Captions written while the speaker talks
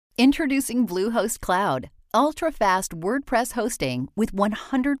Introducing Bluehost Cloud, ultra-fast WordPress hosting with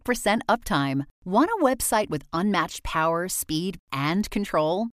 100% uptime. Want a website with unmatched power, speed, and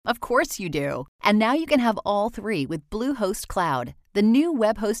control? Of course you do. And now you can have all three with Bluehost Cloud, the new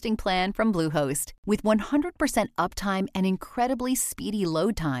web hosting plan from Bluehost. With 100% uptime and incredibly speedy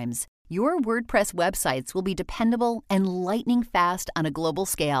load times, your WordPress websites will be dependable and lightning fast on a global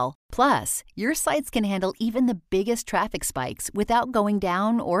scale. Plus, your sites can handle even the biggest traffic spikes without going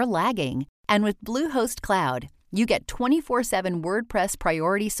down or lagging. And with Bluehost Cloud, you get 24/7 WordPress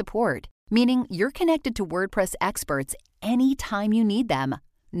priority support, meaning you're connected to WordPress experts anytime you need them.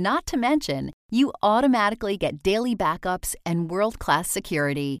 Not to mention, you automatically get daily backups and world-class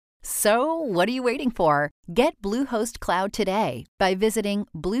security. So, what are you waiting for? Get Bluehost Cloud today by visiting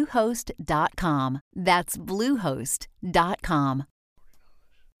Bluehost.com. That's Bluehost.com.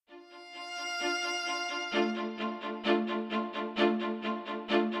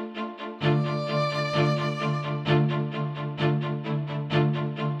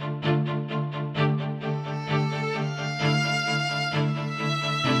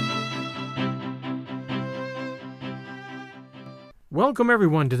 Welcome,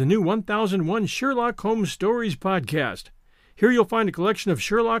 everyone, to the new 1001 Sherlock Holmes Stories podcast. Here you'll find a collection of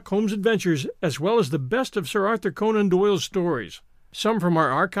Sherlock Holmes adventures, as well as the best of Sir Arthur Conan Doyle's stories. Some from our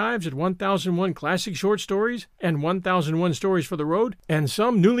archives at 1001 Classic Short Stories and 1001 Stories for the Road, and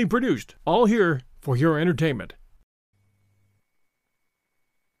some newly produced, all here for your entertainment.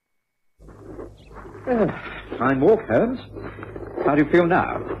 Fine walk, Holmes. How do you feel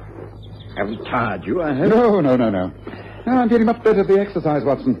now? Haven't tired you, I hope? No. I'm feeling much better at the exercise,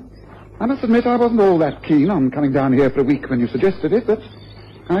 Watson. I must admit I wasn't all that keen on coming down here for a week when you suggested it, but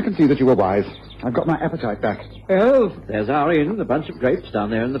I can see that you were wise. I've got my appetite back. Well, there's our inn, the bunch of grapes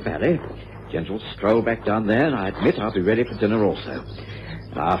down there in the valley. Gentle stroll back down there, and I admit I'll be ready for dinner also.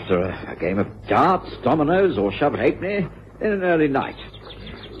 After a game of darts, dominoes, or shove halfpenny, then an early night.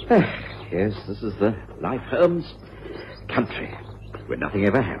 Yes, this is the life, Holmes. Country, where nothing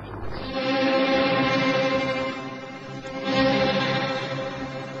ever happens.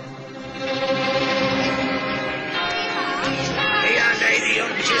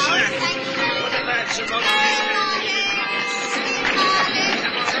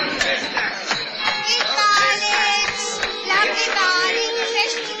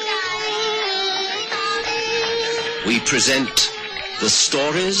 We present the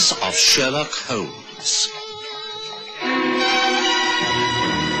stories of Sherlock Holmes.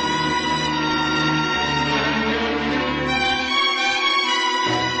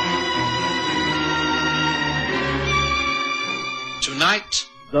 Tonight,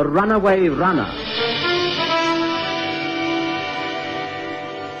 The Runaway Runner.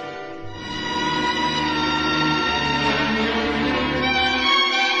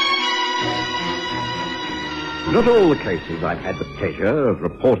 Not all the cases I've had the pleasure of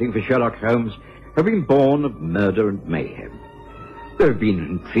reporting for Sherlock Holmes have been born of murder and mayhem. There have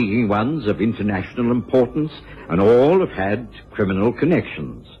been intriguing ones of international importance, and all have had criminal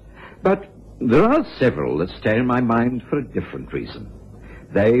connections. But there are several that stay in my mind for a different reason.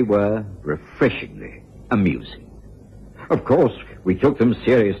 They were refreshingly amusing. Of course, we took them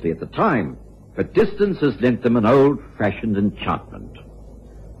seriously at the time, but distance has lent them an old-fashioned enchantment.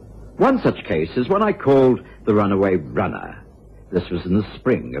 One such case is one I called The Runaway Runner. This was in the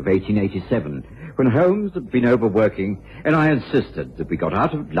spring of 1887, when Holmes had been overworking, and I insisted that we got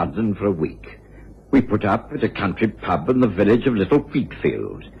out of London for a week. We put up at a country pub in the village of Little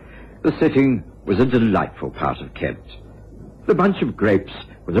Peatfield. The sitting was a delightful part of Kent. The Bunch of Grapes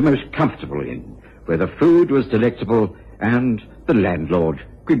was a most comfortable inn, where the food was delectable and the landlord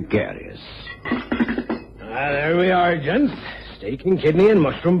gregarious. There we are, gents. Steak and kidney and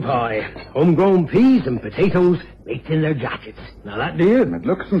mushroom pie. Homegrown peas and potatoes baked in their jackets. Now that do you? It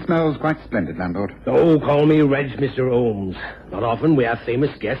looks and smells quite splendid, landlord. Oh, call me Reg, Mr. Holmes. Not often we have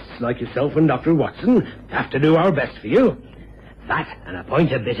famous guests like yourself and Dr. Watson. Have to do our best for you. That and a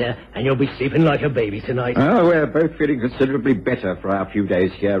pint of bitter, and you'll be sleeping like a baby tonight. Oh, we're both feeling considerably better for our few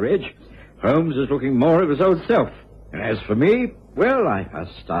days here, Reg. Holmes is looking more of his old self. And as for me, well, I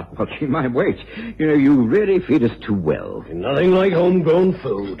must start watching my weight. You know, you really feed us too well. Nothing like homegrown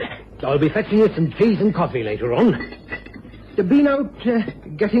food. I'll be fetching you some teas and coffee later on. You've been out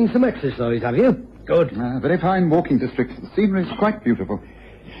getting some exercise, have you? Good. Very fine walking district. The scenery is quite beautiful.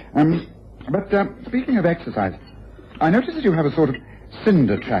 But speaking of exercise, I notice that you have a sort of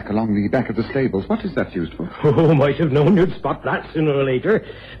cinder track along the back of the stables. What is that used for? Oh, might have known you'd spot that sooner or later.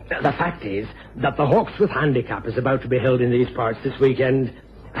 The fact is that the Hawks with Handicap is about to be held in these parts this weekend.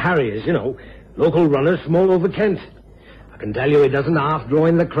 Harriers, you know, local runners from all over Kent. can tell you he doesn't half draw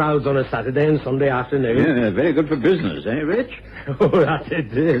in the crowds on a Saturday and Sunday afternoon. Yeah, very good for business, eh, Rich? Oh, that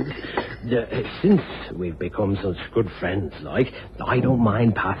it is. Since we've become such good friends, like, I don't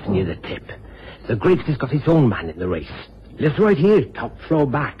mind passing you the tip. The Grapes has got its own man in the race. Lives right here, top floor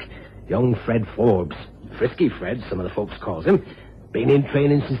back. Young Fred Forbes. Frisky Fred, some of the folks calls him. Been in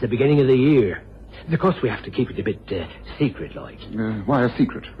training since the beginning of the year. Of course, we have to keep it a bit secret, like. Why a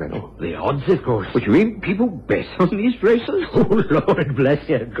secret, Fred? Oh, the odds, of course. What, you mean people bet on these races? Oh, Lord bless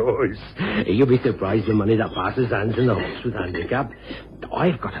you, of course. You'll be surprised the money that passes hands in the horse with handicap.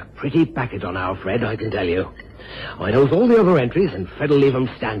 I've got a pretty packet on our Fred, I can tell you. I knows all the other entries, and Fred'll leave 'em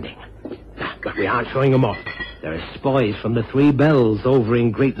standing. But we aren't showing 'em off. There are spies from the Three Bells over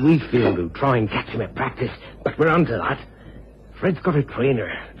in Great Wheatfield who try and catch him at practice. But we're on to that. Fred's got a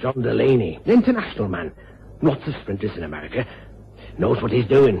trainer, John Delaney, an international man. Lots of sprinters in America. Knows what he's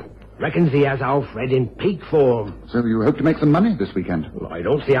doing. Reckons he has our Fred in peak form. So you hope to make some money this weekend? Well, I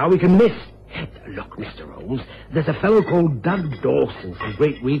don't see how we can miss. Look, Mr. Holmes, there's a fellow called Doug Dawson from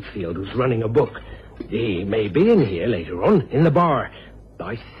Great Wheatfield who's running a book. He may be in here later on, in the bar.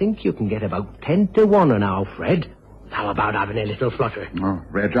 I think you can get about 10-1 on our Fred. How about having a little flutter? Oh,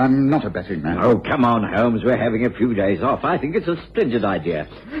 Reg, I'm not a betting man. Oh, come on, Holmes. We're having a few days off. I think it's a splendid idea.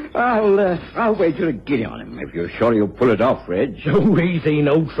 I'll wager a guinea on him if you're sure you'll pull it off, Reg. Oh, easy,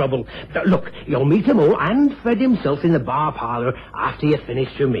 no trouble. Look, you'll meet him all and Fred himself in the bar parlour after you finish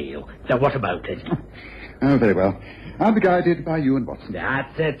your meal. Now, what about it? Oh, very well. I'll be guided by you and Watson.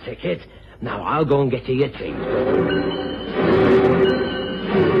 That's a ticket. Now, I'll go and get you your change.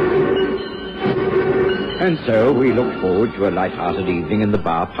 And so we looked forward to a light-hearted evening in the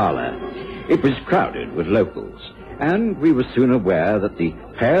bar parlour. It was crowded with locals, and we were soon aware that the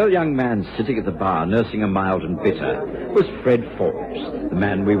pale young man sitting at the bar nursing a mild and bitter was Fred Forbes, the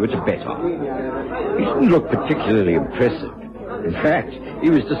man we were to bet on. He didn't look particularly impressive. In fact, he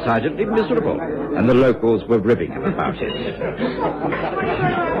was decidedly miserable, and the locals were ribbing him about it.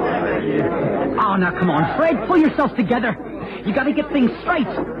 Oh, now come on, Fred, pull yourself together. You gotta get things straight.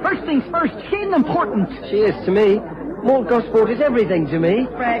 First things first, she ain't important. She is to me. Malt Gosport is everything to me.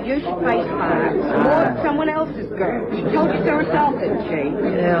 Fred, you should face facts. Maud's someone else's girl. She told you so herself, didn't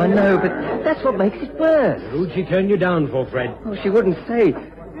she? Yeah, I know, but that's what makes it worse. Who'd she turn you down for, Fred? Oh, she wouldn't say.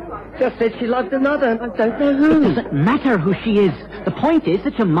 Just said she loved another, and I don't know who. It doesn't matter who she is. The point is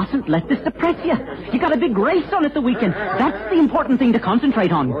that you mustn't let this depress you. You got a big race on at the weekend. That's the important thing to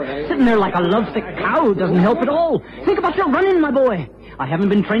concentrate on. Sitting there like a lovesick cow doesn't help at all. Think about your running, my boy. I haven't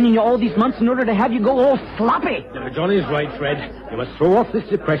been training you all these months in order to have you go all sloppy. Johnny's right, Fred. You must throw off this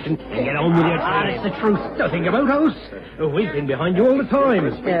depression and get on with your training. That's the truth. Nothing about us. We've been behind you all the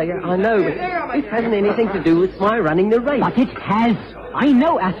time. Yeah, I know, but it hasn't anything to do with my running the race. But it has. I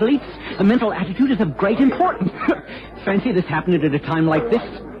know athletes. The mental attitude is of great importance. Fancy this happening at a time like this.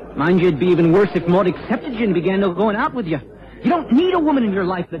 Mind you, it'd be even worse if Maud accepted you and began going out with you. You don't need a woman in your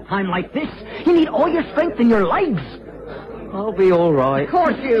life at a time like this. You need all your strength in your legs. I'll be all right. Of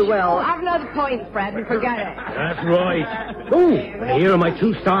course you will. Have another point, Fred, and forget it. That's right. Oh, and here are my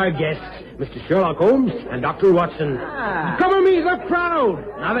two-star guests, Mr. Sherlock Holmes and Dr. Watson. Come and meet the crowd.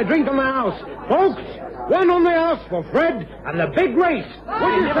 Have a drink on the house. Folks, one on the house for Fred and the big race. What do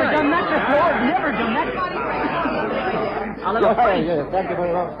you Never say? done that before. Never done that. I'll have a fight. Thank you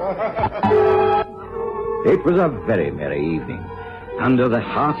very much. It was a very merry evening. Under the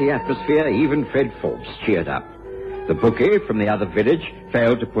hearty atmosphere, even Fred Forbes cheered up. The bookie from the other village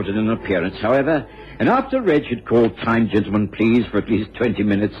failed to put in an appearance, however, and after Reg had called time gentlemen please for at least 20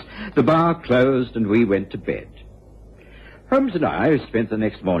 minutes, the bar closed and we went to bed. Holmes and I spent the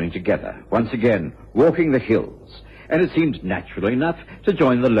next morning together, once again walking the hills, and it seemed natural enough to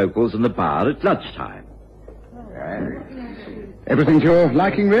join the locals in the bar at lunchtime. Everything to your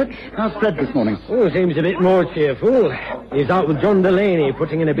liking, Reg? How's Fred this morning? Oh, seems a bit more cheerful. He's out with John Delaney,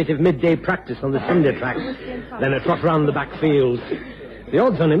 putting in a bit of midday practice on the cinder tracks, then a trot round the back fields. The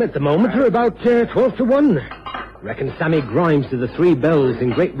odds on him at the moment are about 12-1. Reckon Sammy Grimes to the Three Bells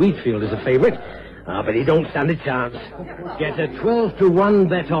in Great Wheatfield is a favourite. But he don't stand a chance. Get a 12-1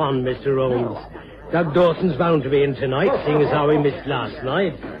 bet on, Mr. Holmes. Doug Dawson's bound to be in tonight, seeing as how he missed last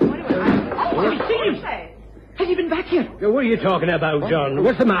night. Oh, have you seen him? Has he been back here? What are you talking about, John?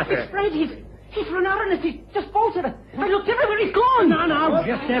 What's the matter? It's Fred. He's run out on us. He's just bolted it. I looked everywhere. He's gone. No,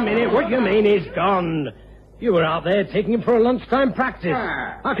 just a minute. What do you mean he's gone? You were out there taking him for a lunchtime practice.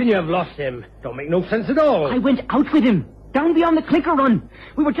 How can you have lost him? Don't make no sense at all. I went out with him, down beyond the clinker run.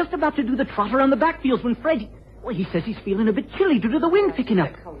 We were just about to do the trot around the backfields when Fred... Well, he says he's feeling a bit chilly due to the wind picking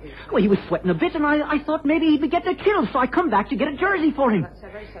up. Well, he was sweating a bit, and I thought maybe he'd be getting a chill, so I come back to get a jersey for him.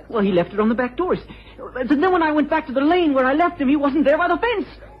 Well, he left it on the back doors. And then when I went back to the lane where I left him, he wasn't there by the fence.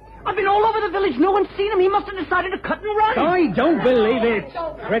 I've been all over the village. No one's seen him. He must have decided to cut and run. I don't believe it.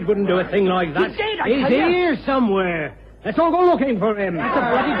 Fred wouldn't do a thing like that. He did, He's here somewhere. Let's all go looking for him. That's a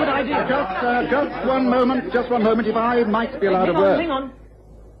bloody good idea. Just one moment, if I might be allowed a word. Hang on.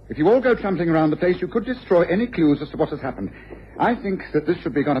 If you all go trampling around the place, you could destroy any clues as to what has happened. I think that this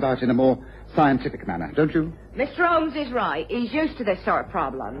should be gone about in a more scientific manner, don't you? Mr. Holmes is right. He's used to this sort of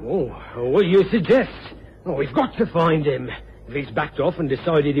problem. Oh, what do you suggest? Oh, we've got to find him. If he's backed off and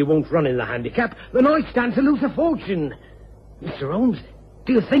decided he won't run in the handicap, then I stand to lose a fortune. Mr. Holmes,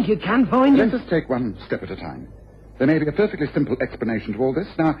 do you think you can find him? Let us take one step at a time. There may be a perfectly simple explanation to all this.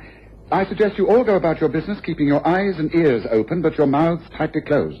 Now, I suggest you all go about your business, keeping your eyes and ears open, but your mouths tightly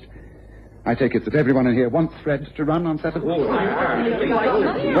closed. I take it that everyone in here wants Fred to run on Saturday.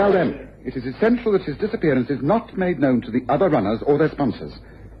 Well, then, it is essential that his disappearance is not made known to the other runners or their sponsors.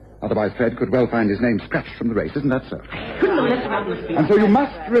 Otherwise, Fred could well find his name scratched from the race, isn't that so? And so you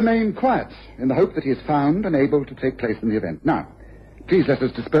must remain quiet in the hope that he is found and able to take place in the event. Now, please let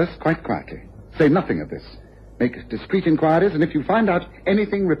us disperse quite quietly. Say nothing of this. Make discreet inquiries, and if you find out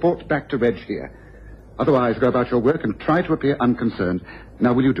anything, report back to Reg here. Otherwise, go about your work and try to appear unconcerned.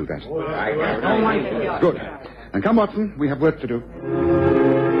 Now, will you do that? All right. Good. And come, Watson, we have work to do.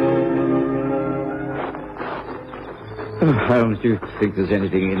 Oh, Holmes, do you think there's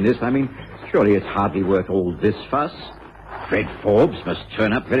anything in this? I mean, surely it's hardly worth all this fuss. Fred Forbes must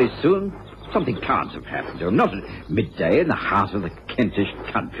turn up very soon. Something can't have happened to him. Not at midday in the heart of the Kentish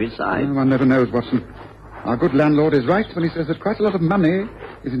countryside. Well, one never knows, Watson. Our good landlord is right when he says that quite a lot of money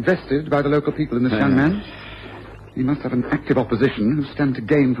is invested by the local people in this young man. He must have an active opposition who stand to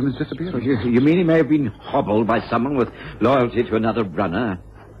gain from his disappearance. You mean he may have been hobbled by someone with loyalty to another runner?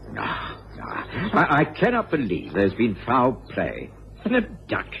 I cannot believe there's been foul play. An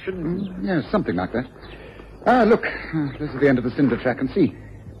abduction? Yes, something like that. Look, this is the end of the cinder track, and see.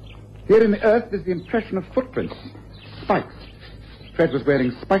 Here in the earth is the impression of footprints. Spikes. Fred was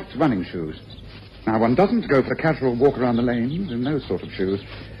wearing spiked running shoes. Now, one doesn't go for a casual walk around the lanes in those sort of shoes.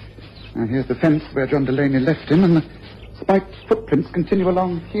 Now, here's the fence where John Delaney left him, and the spiked footprints continue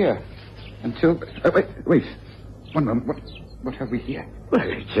along here until... wait. One moment. What have we here? Well,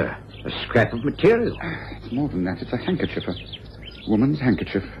 it's a scrap of material. It's more than that. It's a handkerchief, a woman's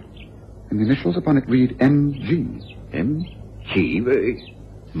handkerchief. And the initials upon it read M.G. M.G.?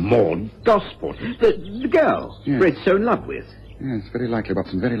 Maud Gosport. The girl Fred's so in love with. Yes, very likely,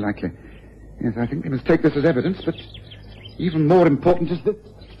 Watson, very likely. Yes, I think we must take this as evidence, but even more important is that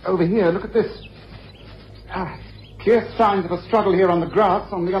over here, look at this. Clear signs of a struggle here on the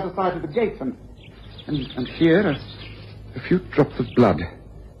grass on the other side of the gate, and here a few drops of blood.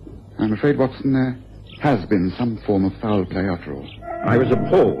 I'm afraid, Watson, there has been some form of foul play after all. I was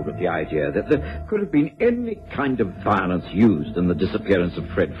appalled at the idea that there could have been any kind of violence used in the disappearance of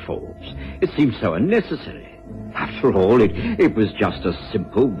Fred Forbes. It seemed so unnecessary. After all, it was just a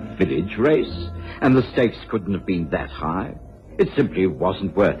simple village race, and the stakes couldn't have been that high. It simply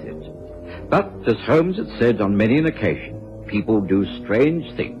wasn't worth it. But, as Holmes had said on many an occasion, people do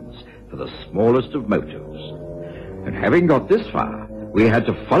strange things for the smallest of motives. And having got this far, we had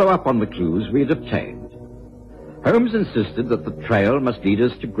to follow up on the clues we had obtained. Holmes insisted that the trail must lead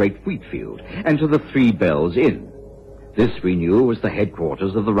us to Great Wheatfield and to the Three Bells Inn. This, we knew, was the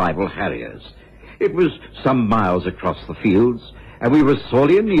headquarters of the rival harriers. It was some miles across the fields, and we were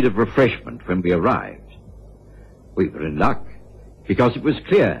sorely in need of refreshment when we arrived. We were in luck, because it was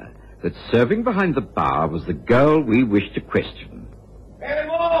clear that serving behind the bar was the girl we wished to question. Hey,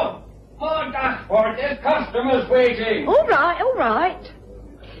 Maud! Maud Gosport, there's customers waiting. All right.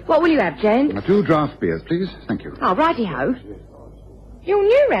 What will you have, Jen? 2 draft beers, please. Thank you. Oh, righty-ho. You're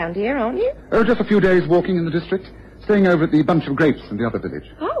new round here, aren't you? Oh, just a few days walking in the district, staying over at the Bunch of Grapes in the other village.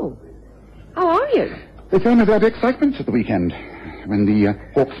 Oh. How are you? They tell me there'll be excitement at the weekend, when the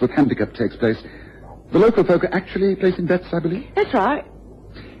Hawksworth Handicap takes place. The local folk are actually placing bets, I believe. That's right.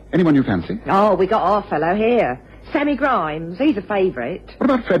 Anyone you fancy? Oh, we got our fellow here. Sammy Grimes. He's a favourite. What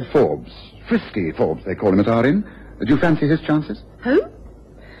about Fred Forbes? Frisky Forbes, they call him at our inn. Do you fancy his chances? Who?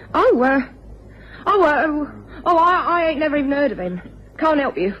 I ain't never even heard of him. Can't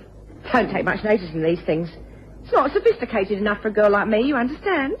help you. Don't take much notice in these things. It's not sophisticated enough for a girl like me, you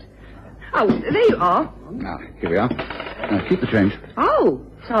understand? Oh, there you are. Now, here we are. Now, keep the change. Oh,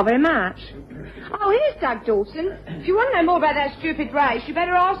 So very much. Oh, here's Doug Dawson. If you want to know more about that stupid race, you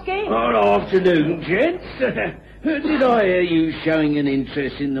better ask him. Good afternoon, gents. Did I hear you showing an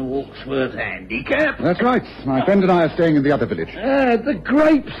interest in the Hawksworth Handicap? That's right. My friend and I are staying in the other village. The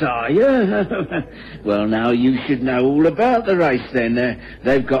Grapes, are you? Well, now you should know all about the race, then.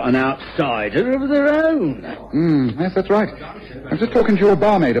 They've got an outsider of their own. Yes, that's right. I was just talking to your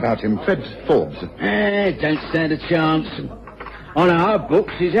barmaid about him, Fred Forbes. Don't stand a chance. On our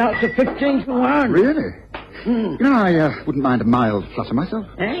books, he's out to 15 to 1. Really? You know, I wouldn't mind a mild flutter myself.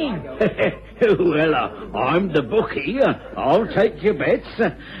 Well, I'm the bookie. I'll take your bets.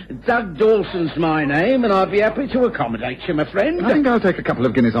 Doug Dawson's my name, and I'd be happy to accommodate you, my friend. I think I'll take a couple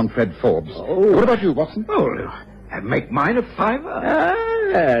of guineas on Fred Forbes. Oh. What about you, Watson? Make mine a fiver.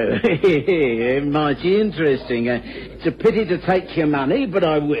 Mighty interesting. It's a pity to take your money, but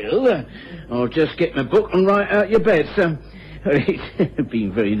I will. I'll just get my book and write out your bets. It's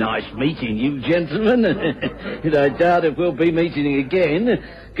been very nice meeting you, gentlemen. And I doubt if we'll be meeting again,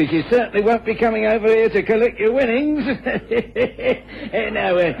 because you certainly won't be coming over here to collect your winnings.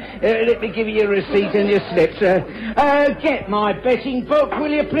 Now, let me give you your receipt and your slips. Get my betting book, will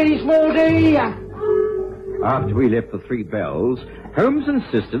you please, Maudie? After we left the Three Bells, Holmes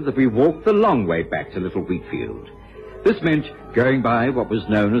insisted that we walk the long way back to Little Wheatfield. This meant going by what was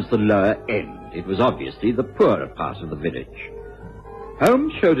known as the lower end. It was obviously the poorer part of the village.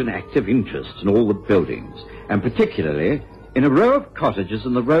 Holmes showed an active interest in all the buildings, and particularly in a row of cottages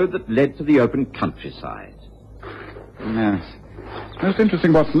on the road that led to the open countryside. Yes. Most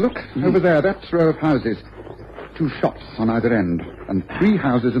interesting, Watson. Look, over there, that row of houses. 2 shops on either end, and 3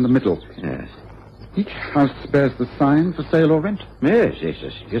 houses in the middle. Yes. Each house bears the sign for sale or rent. Yes,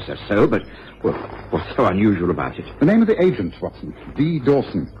 that's so, but well, what's so unusual about it? The name of the agent, Watson, D.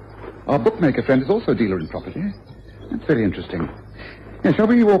 Dawson. Our bookmaker friend is also a dealer in property. That's very interesting. Yes, shall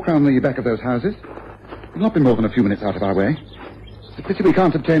we walk round the back of those houses? It'll not be more than a few minutes out of our way. It's a pity we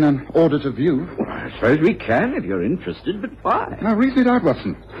can't obtain an order to view. Well, I suppose we can if you're interested, but why? Now, reason it out,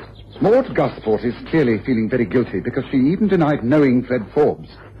 Watson. Maud Gosport is clearly feeling very guilty because she even denied knowing Fred Forbes.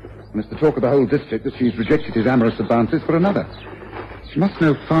 And it's the talk of the whole district that she's rejected his amorous advances for another. She must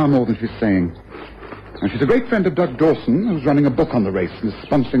know far more than she's saying. And she's a great friend of Doug Dawson, who's running a book on the race and is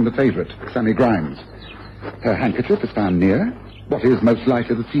sponsoring the favourite, Sammy Grimes. Her handkerchief is found near what is most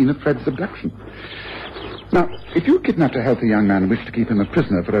likely the scene of Fred's abduction. Now, if you kidnapped a healthy young man and wished to keep him a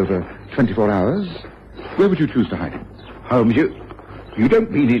prisoner for over 24 hours, where would you choose to hide him? Holmes, you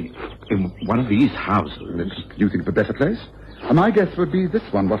don't mean in one of these houses? You think of a better place? And my guess would be this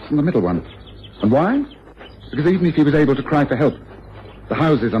one, Watson, the middle one. And why? Because even if he was able to cry for help, the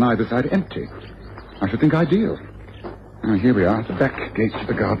houses on either side are empty. I should think ideal. Now, here we are at the back gates of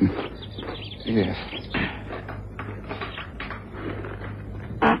the garden. Yes.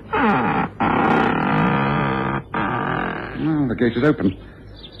 Now, the gate is open.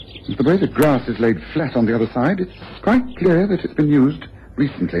 With the way the grass is laid flat on the other side, it's quite clear that it's been used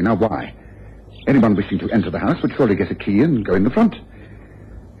recently. Now, why? Anyone wishing to enter the house would surely get a key and go in the front.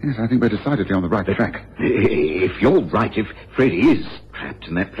 Yes, I think we're decidedly on the right track. If you're right, if Freddy is trapped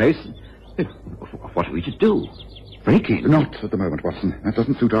in that place, what are we to do? Break in? Not at the moment, Watson. That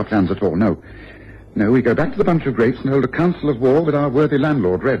doesn't suit our plans at all, no. No, we go back to the Bunch of Grapes and hold a council of war with our worthy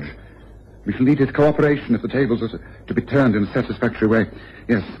landlord, Reg. We shall need his cooperation if the tables are to be turned in a satisfactory way.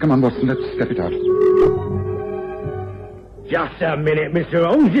 Yes, come on, Watson, let's step it out. Just a minute, Mr.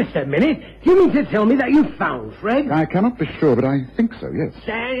 Holmes, just a minute. You mean to tell me that you found Fred? I cannot be sure, but I think so, yes.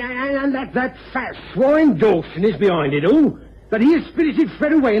 And that fat swine Dawson is behind it all? That he has spirited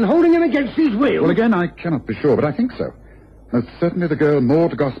Fred away and holding him against his will? Well, again, I cannot be sure, but I think so. Most certainly the girl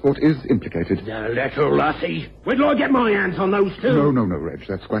Maud Gosport is implicated. The little lassie. Where do I get my hands on those two? No, Reg.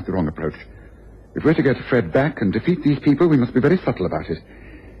 That's quite the wrong approach. If we're to get Fred back and defeat these people, we must be very subtle about it.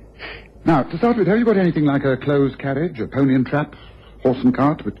 Now, to start with, have you got anything like a closed carriage, a pony and trap, horse and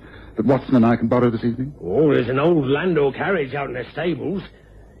cart that Watson and I can borrow this evening? Oh, there's an old landau carriage out in the stables.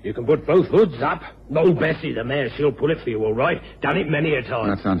 You can put both hoods up. Old Bessie, the mare, she'll pull it for you all right. Done it many a time.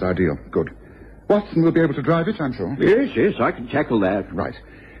 That sounds ideal. Good. Watson will be able to drive it, I'm sure. Yes, I can tackle that. Right.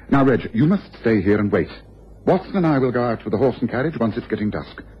 Now, Reg, you must stay here and wait. Watson and I will go out for the horse and carriage once it's getting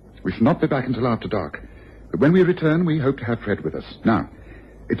dusk. We shall not be back until after dark. But when we return, we hope to have Fred with us. Now,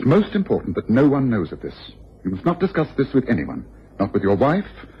 it's most important that no one knows of this. You must not discuss this with anyone. Not with your wife,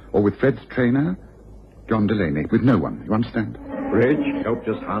 or with Fred's trainer, John Delaney. With no one. You understand? Reg helped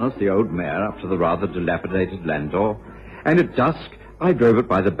us harness the old mare up to the rather dilapidated landau, and at dusk I drove it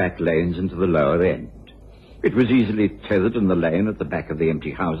by the back lanes into the lower end. It was easily tethered in the lane at the back of the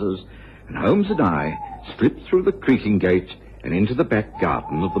empty houses, and Holmes and I slipped through the creaking gate and into the back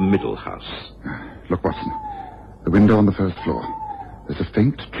garden of the middle house. Look, Watson. The window on the first floor. There's a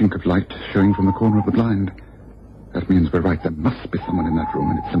faint chink of light showing from the corner of the blind. That means we're right. There must be someone in that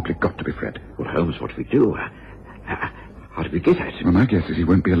room, and it's simply got to be Fred. Well, Holmes, what do we do? How do we get at him? Well, my guess is he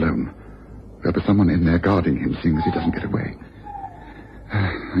won't be alone. There'll be someone in there guarding him, seeing as he doesn't get away.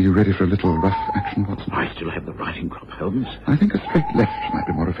 Are you ready for a little rough action, Watson? I still have the riding crop, Holmes. I think a straight left might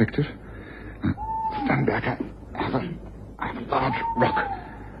be more effective. Stand back. I have a large rock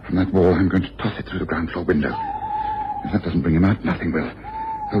from that wall. I'm going to toss it through the ground floor window. If that doesn't bring him out, nothing will.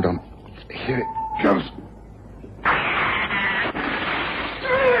 Hold on. Here it goes.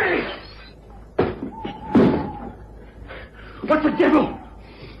 What the devil?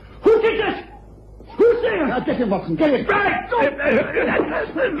 Who did this? Who's there? Now get him, Watson. Get him.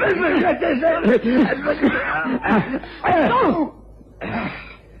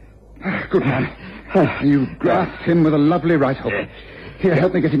 Good man. You grasped him with a lovely right hook. Here,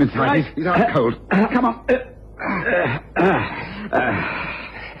 help me get him inside. He's out cold. Come on.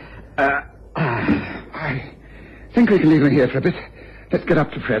 I think we can leave him here for a bit. Let's get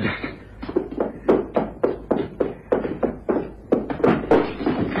up to Fred.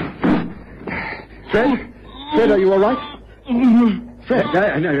 Fred, are you all right? Fred,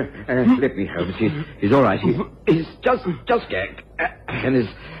 no, let me, Holmes. He's all right. He's just gagged. And his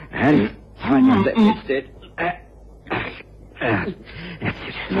hand tied on the instead. That's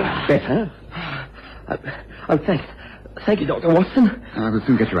it. Better? Thank you, Dr. Watson. I will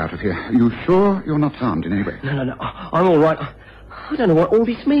soon get you out of here. Are you sure you're not harmed in any way? No. I'm all right. I don't know what all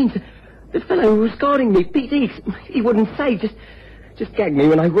this means. The fellow who was guarding me, Pete Higgs, he wouldn't say, just gagged me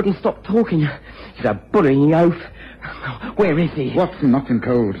when I wouldn't stop talking. He's a bullying oaf. Where is he? Watson knocked him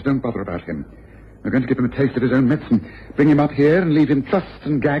cold. Don't bother about him. We're going to give him a taste of his own medicine. Bring him up here and leave him trussed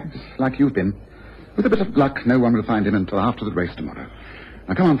and gagged like you've been. With a bit of luck, no one will find him until after the race tomorrow.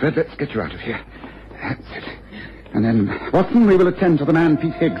 Now, come on, Fred. Let's get you out of here. That's it. And then, Watson, we will attend to the man,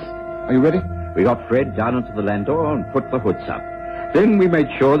 Pete Higgs. Are you ready? We got Fred down onto the land door and put the hoods up. Then we made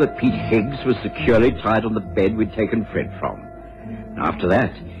sure that Pete Higgs was securely tied on the bed we'd taken Fred from. After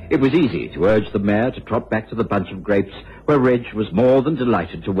that, it was easy to urge the mare to trot back to the bunch of grapes where Reg was more than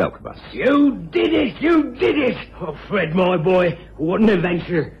delighted to welcome us. You did it! Oh, Fred, my boy, what an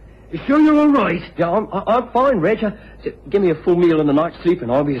adventure. You sure you're all right? Yeah, I'm fine, Reg. Give me a full meal and a night's sleep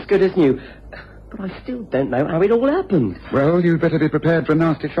and I'll be as good as new. But I still don't know how it all happened. Well, you'd better be prepared for a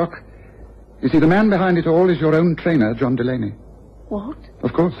nasty shock. You see, the man behind it all is your own trainer, John Delaney. What?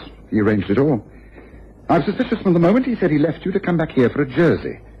 Of course. He arranged it all. I was suspicious from the moment he said he left you to come back here for a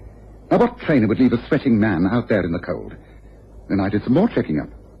jersey. Now, what trainer would leave a sweating man out there in the cold? Then I did some more checking up.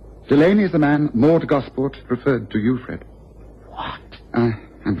 Delaney is the man Maud Gosport referred to you, Fred. What?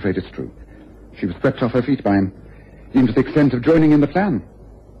 I'm afraid it's true. She was swept off her feet by him, even to the extent of joining in the plan.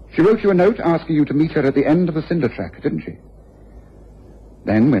 She wrote you a note asking you to meet her at the end of the cinder track, didn't she?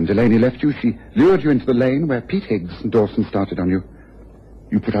 Then, when Delaney left you, she lured you into the lane where Pete Higgs and Dawson started on you.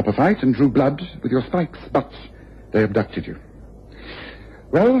 You put up a fight and drew blood with your spikes, but they abducted you.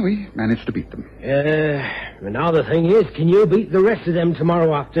 Well, we managed to beat them. Now the thing is, can you beat the rest of them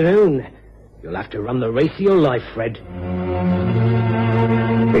tomorrow afternoon? You'll have to run the race of your life, Fred.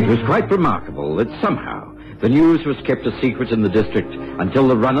 It was quite remarkable that somehow the news was kept a secret in the district until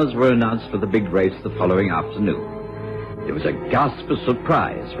the runners were announced for the big race the following afternoon. There was a gasp of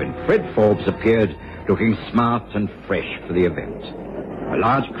surprise when Fred Forbes appeared looking smart and fresh for the event. A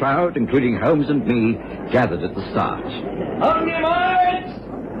large crowd, including Holmes and me, gathered at the start. On your marks!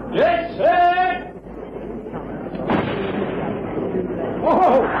 Get set!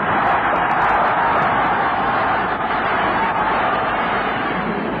 Whoa!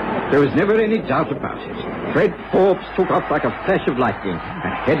 There was never any doubt about it. Fred Forbes took off like a flash of lightning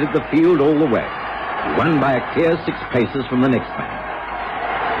and headed the field all the way. He won by a clear 6 paces from the next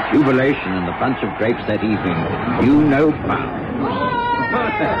man. The jubilation in the bunch of grapes that evening knew no bounds.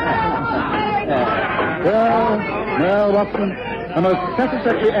 Well, Watson, a most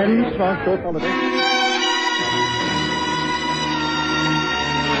satisfactory end to our short holiday.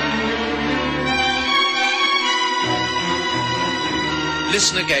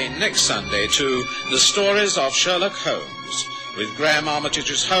 Listen again next Sunday to The Stories of Sherlock Holmes, with Graham Armitage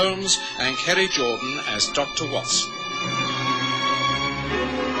as Holmes and Kerry Jordan as Dr. Watson.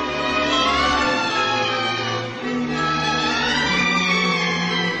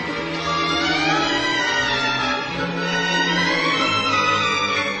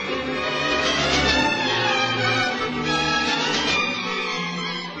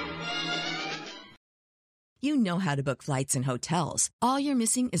 You know how to book flights and hotels. All you're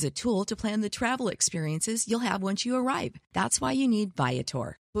missing is a tool to plan the travel experiences you'll have once you arrive. That's why you need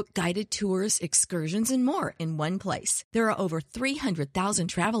Viator. Book guided tours, excursions, and more in one place. There are over 300,000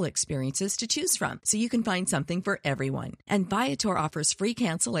 travel experiences to choose from, so you can find something for everyone. And Viator offers free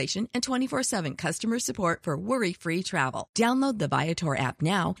cancellation and 24/7 customer support for worry-free travel. Download the Viator app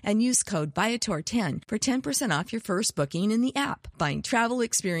now and use code Viator10 for 10% off your first booking in the app. Find travel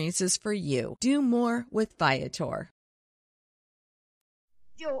experiences for you. Do more with Viator.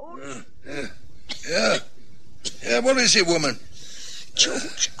 George? Yeah, what is it, woman?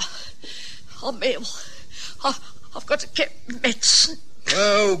 George, I'm ill. I've got to get medicine.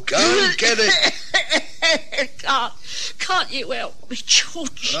 Oh, go and get it. Can't you help me,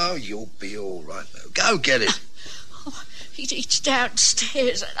 George? Oh, you'll be all right, though. Go get it. It's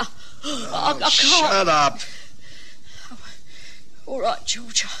downstairs. And I can't. Shut up. All right,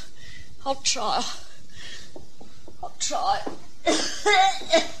 George. I'll try. Got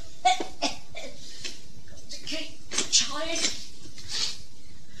to keep trying.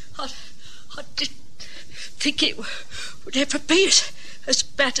 I didn't think it would ever be as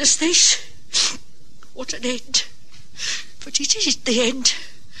bad as this. What an end. But it is the end.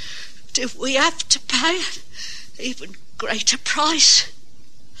 Do we have to pay an even greater price?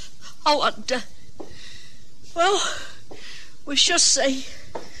 I wonder. Well, we shall see.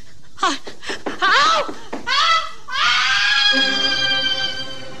 Ow! Ow! Ow!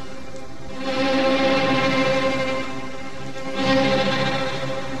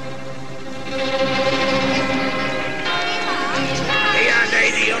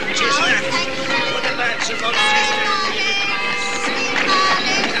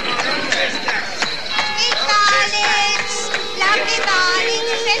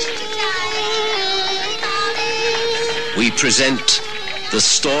 We present the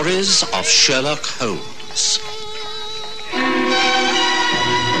stories of Sherlock Holmes.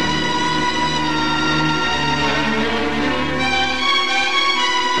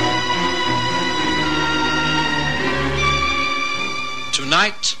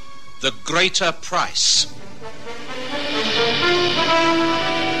 Tonight, the greater price.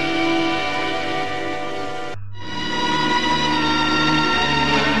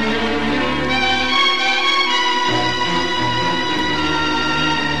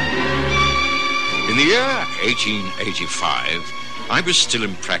 In the year 1885, I was still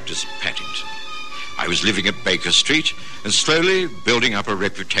in practice at Paddington. I was living at Baker Street and slowly building up a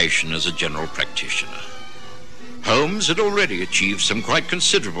reputation as a general practitioner. Holmes had already achieved some quite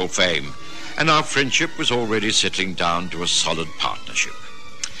considerable fame, and our friendship was already settling down to a solid partnership.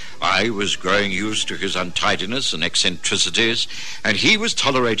 I was growing used to his untidiness and eccentricities, and he was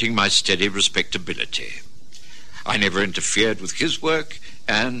tolerating my steady respectability. I never interfered with his work,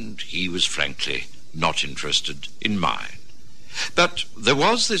 and he was frankly not interested in mine. But there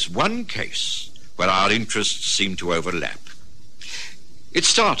was this one case where our interests seemed to overlap. It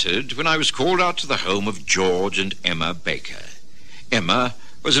started when I was called out to the home of George and Emma Baker. Emma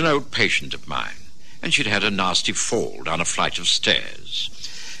was an old patient of mine, and she'd had a nasty fall down a flight of stairs.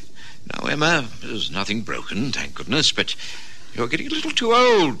 Now, Emma, there's nothing broken, thank goodness, but you're getting a little too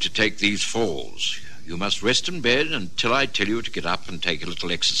old to take these falls. You must rest in bed until I tell you to get up and take a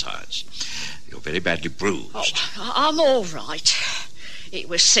little exercise. You're very badly bruised. Oh, I'm all right. It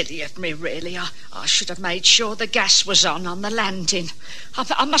was silly of me, really. I should have made sure the gas was on the landing.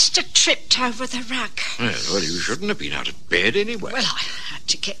 I must have tripped over the rug. Well, you shouldn't have been out of bed anyway. Well, I had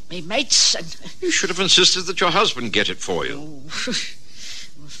to get me medicine. You should have insisted that your husband get it for you. Oh,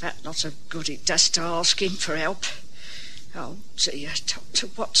 was that not a good it does to ask him for help? Oh, dear, Dr.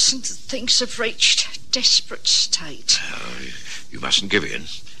 Watson, things have reached a desperate state. You mustn't give in.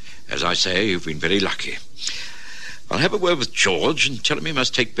 As I say, you've been very lucky. I'll have a word with George and tell him he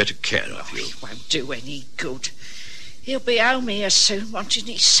must take better care of you. It won't do any good. He'll be home here soon, wanting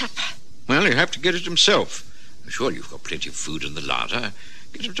his supper. Well, he'll have to get it himself. I'm sure you've got plenty of food in the larder.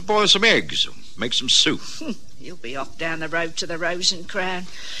 Get him to boil some eggs or make some soup. He'll be off down the road to the Rose and Crown.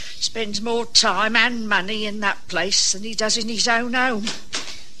 Spends more time and money in that place than he does in his own home.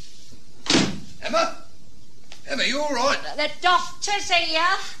 Emma? Emma, you all right? The doctor's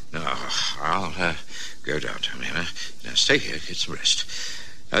here. Oh, I'll go down to him, Emma. Now, stay here, get some rest.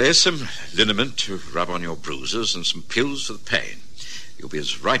 Now, there's some liniment to rub on your bruises and some pills for the pain. You'll be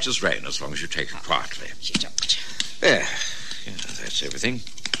as right as rain as long as you take it quietly. Doctor. There. Yeah, that's everything.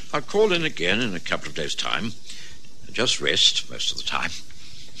 I'll call in again in a couple of days' time. Just rest most of the time.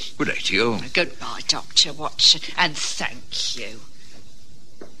 Good day to you. Goodbye, Dr. Watson, and thank you.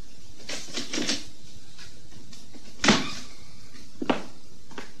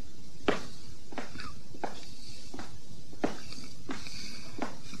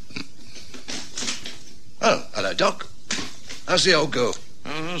 Oh, hello, Doc. How's the old girl?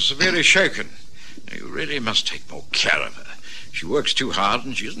 Oh, severely shaken. You really must take more care of her. She works too hard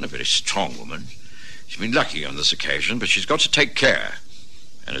and she isn't a very strong woman. She's been lucky on this occasion, but she's got to take care.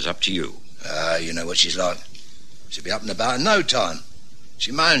 And it's up to you. You know what she's like. She'll be up and about in no time.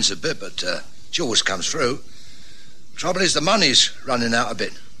 She moans a bit, but she always comes through. Trouble is the money's running out a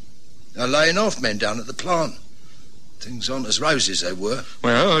bit. They're laying off men down at the plant. Things aren't as rosy as they were.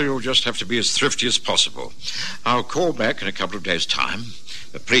 Well, you'll just have to be as thrifty as possible. I'll call back in a couple of days' time.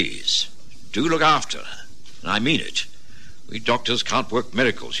 But please, do look after her. And I mean it. We doctors can't work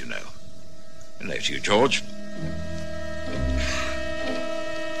miracles, you know. Hello to you, George.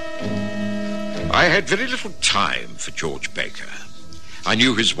 I had very little time for George Baker. I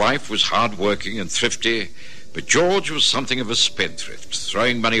knew his wife was hard-working and thrifty, but George was something of a spendthrift,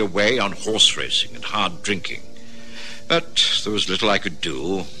 throwing money away on horse racing and hard drinking. But there was little I could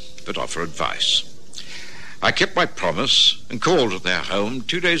do but offer advice. I kept my promise and called at their home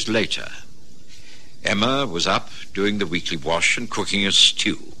 2 days later. Emma was up doing the weekly wash and cooking a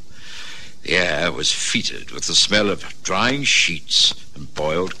stew. The air was fetid with the smell of drying sheets and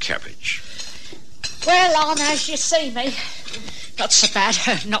boiled cabbage. Well, on as you see me. Not so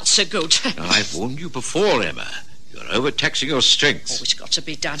bad, not so good. I've warned you before, Emma. You're overtaxing your strength. Oh, it's got to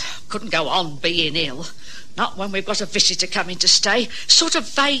be done. Couldn't go on being ill. Not when we've got a visitor coming to stay. Sort of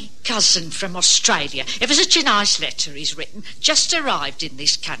vague cousin from Australia. Ever such a nice letter he's written. Just arrived in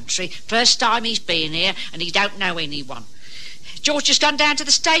this country. First time he's been here, and he don't know anyone. George has gone down to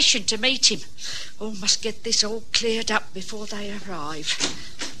the station to meet him. Oh, must get this all cleared up before they arrive.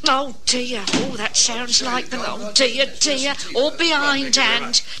 Oh, dear. Oh, that sounds like them. Oh, dear, dear. All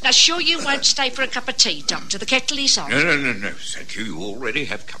behindhand. Now, sure you won't stay for a cup of tea, Doctor? The kettle is on. No. Thank you. You already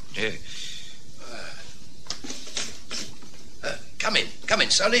have company. Come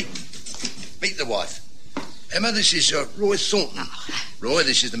in, Sonny. Meet the wife. Emma, this is Roy Thornton. Oh. Roy,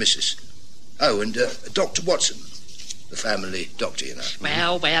 this is the missus. Oh, and Dr. Watson, the family doctor, you know.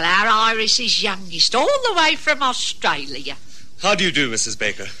 Well, our Iris is youngest, all the way from Australia. How do you do, Mrs.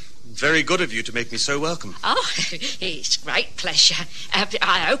 Baker? Very good of you to make me so welcome. Oh, it's great pleasure.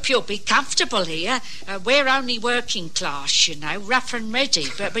 I hope you'll be comfortable here. We're only working class, you know, rough and ready.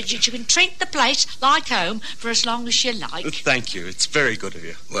 But you can treat the place like home for as long as you like. Thank you. It's very good of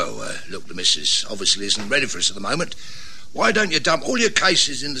you. Well, look, the missus obviously isn't ready for us at the moment. Why don't you dump all your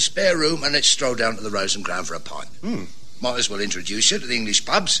cases in the spare room and let's stroll down to the Rose and Crown for a pint? Might as well introduce you to the English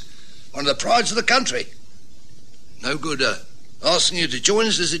pubs. One of the prides of the country. No good, asking you to join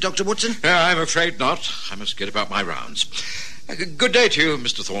us, is it, Dr. Watson? I'm afraid not. I must get about my rounds. Good day to you,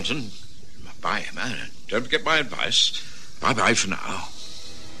 Mr. Thornton. Bye, Emma. Don't forget my advice. Bye-bye for now.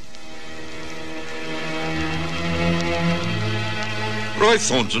 Roy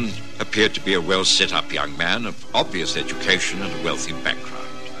Thornton appeared to be a well-set-up young man of obvious education and a wealthy background.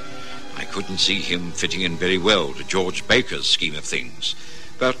 I couldn't see him fitting in very well to George Baker's scheme of things,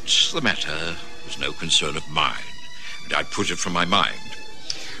 but the matter was no concern of mine. I put it from my mind.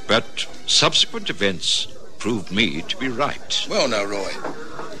 But subsequent events proved me to be right. Well, now, Roy,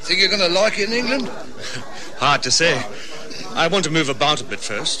 think you're going to like it in England? Hard to say. I want to move about a bit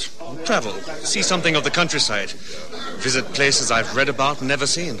first. Travel, see something of the countryside. Visit places I've read about and never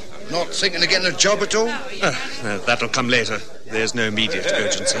seen. Not thinking of getting a job at all? That'll come later. There's no immediate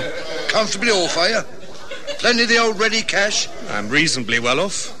urgency. Comfortably off, are you? Plenty of the old ready cash? I'm reasonably well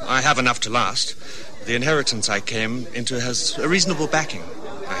off. I have enough to last. The inheritance I came into has a reasonable backing.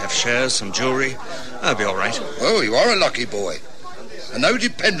 I have shares, some jewellery. I'll be all right. Oh, you are a lucky boy. And no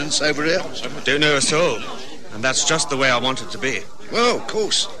dependents over here? I don't know a soul. And that's just the way I want it to be. Well, of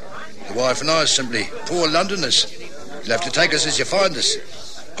course. The wife and I are simply poor Londoners. You'll have to take us as you find us.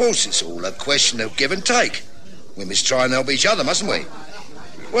 Of course, it's all a question of give and take. We must try and help each other, mustn't we?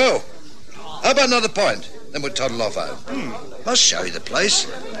 Well, how about another pint? Then we'll toddle off home. Must show you the place.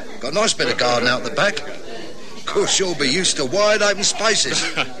 Got a nice bit of garden out the back. Of course, you'll be used to wide open spaces.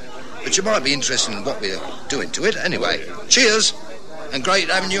 But you might be interested in what we're doing to it. Anyway, cheers, and great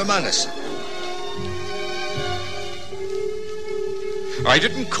having you among us. I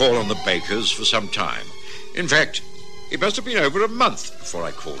didn't call on the Bakers for some time. In fact, it must have been over a month before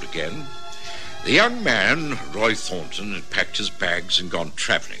I called again. The young man, Roy Thornton, had packed his bags and gone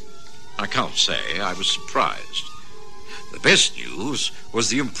travelling. I can't say I was surprised. The best news was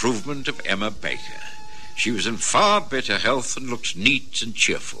the improvement of Emma Baker. She was in far better health and looked neat and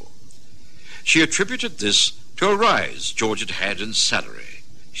cheerful. She attributed this to a rise George had had in salary.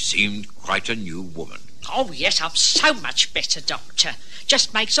 She seemed quite a new woman. Oh, yes, I'm so much better, Doctor.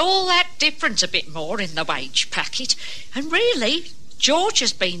 Just makes all that difference a bit more in the wage packet. And really, George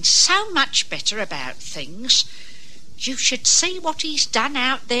has been so much better about things. You should see what he's done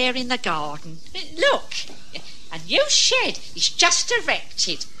out there in the garden. Look, a new shed he's just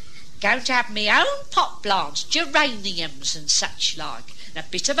erected. Going to have me own pot plants, geraniums and such like. And a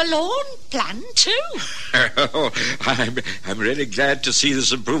bit of a lawn plan too. Oh, I'm really glad to see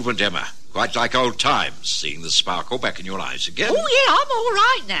this improvement, Emma. Quite like old times, seeing the sparkle back in your eyes again. Oh, yeah, I'm all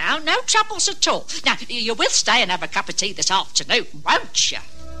right now. No troubles at all. Now, you will stay and have a cup of tea this afternoon, won't you?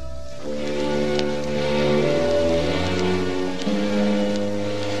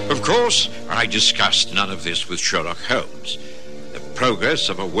 Of course, I discussed none of this with Sherlock Holmes. The progress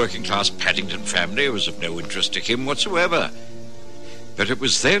of a working-class Paddington family was of no interest to him whatsoever. But it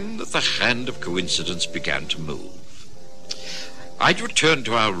was then that the hand of coincidence began to move. I'd returned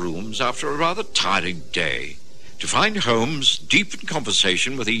to our rooms after a rather tiring day to find Holmes deep in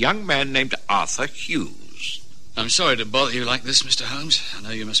conversation with a young man named Arthur Hughes. I'm sorry to bother you like this, Mr. Holmes. I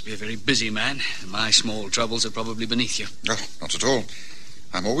know you must be a very busy man, and my small troubles are probably beneath you. No, not at all.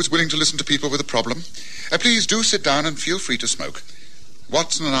 I'm always willing to listen to people with a problem. Please do sit down and feel free to smoke.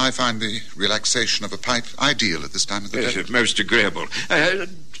 Watson and I find the relaxation of a pipe ideal at this time of the day. Yes, most agreeable.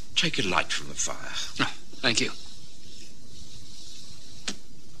 Take a light from the fire. Oh, thank you.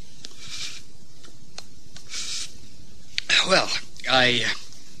 Well, I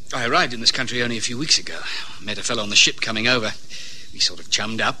arrived in this country only a few weeks ago. Met a fellow on the ship coming over. We sort of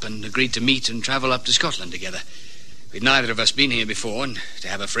chummed up and agreed to meet and travel up to Scotland together. We'd neither of us been here before, and to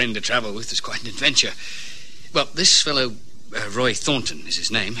have a friend to travel with is quite an adventure. Well, this fellow, Roy Thornton is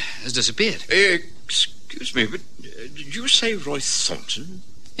his name, has disappeared. Excuse me, but did you say Roy Thornton?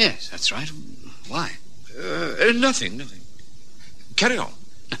 Yes, that's right. Why? Nothing. Carry on.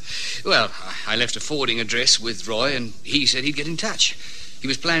 Well, I left a forwarding address with Roy, and he said he'd get in touch. He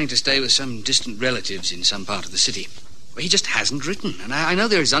was planning to stay with some distant relatives in some part of the city. Well, he just hasn't written, and I know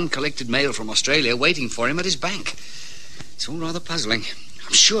there is uncollected mail from Australia waiting for him at his bank. It's all rather puzzling.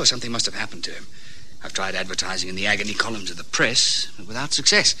 I'm sure something must have happened to him. I've tried advertising in the agony columns of the press, but without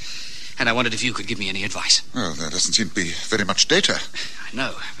success. And I wondered if you could give me any advice. Well, there doesn't seem to be very much data. I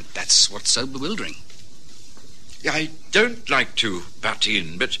know, but that's what's so bewildering. I don't like to butt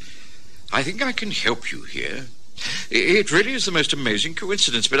in, but I think I can help you here. It really is the most amazing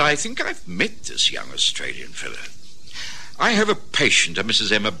coincidence, but I think I've met this young Australian fellow. I have a patient, a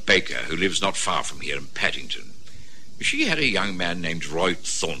Mrs. Emma Baker, who lives not far from here in Paddington. She had a young man named Roy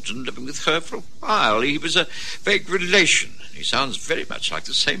Thornton living with her for a while. He was a vague relation. He sounds very much like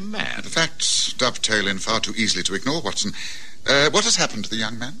the same man. The facts dovetail in far too easily to ignore, Watson. What has happened to the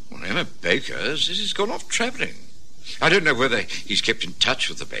young man? Well, Emma Baker says he's gone off travelling. I don't know whether he's kept in touch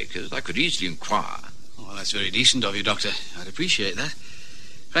with the Bakers. I could easily inquire. Oh, that's very decent of you, Doctor. I'd appreciate that.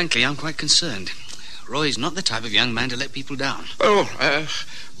 Frankly, I'm quite concerned. Roy's not the type of young man to let people down. Oh,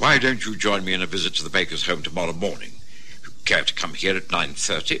 why don't you join me in a visit to the Bakers' home tomorrow morning? If you care to come here at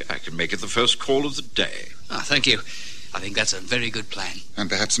 9:30, I can make it the first call of the day. Ah, thank you. I think that's a very good plan. And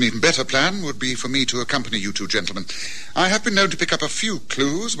perhaps an even better plan would be for me to accompany you two gentlemen. I have been known to pick up a few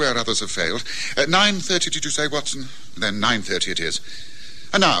clues where others have failed. At 9:30, did you say, Watson? Then 9:30 it is.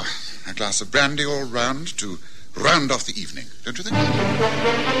 And now, a glass of brandy all round to round off the evening, don't you think?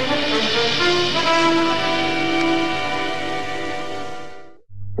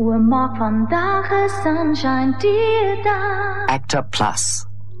 Maak vandaag 'n sunshine dag. Actor Plus.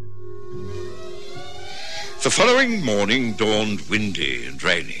 The following morning dawned windy and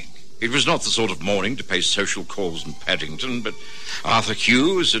raining. It was not the sort of morning to pay social calls in Paddington, but Arthur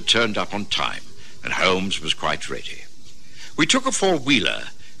Hughes had turned up on time, and Holmes was quite ready. We took a four-wheeler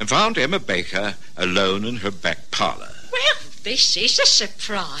and found Emma Baker alone in her back parlour. Well, this is a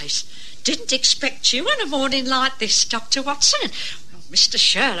surprise. Didn't expect you on a morning like this, Dr. Watson. Well, Mr.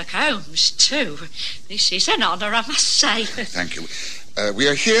 Sherlock Holmes, too. This is an honour, I must say. Thank you. We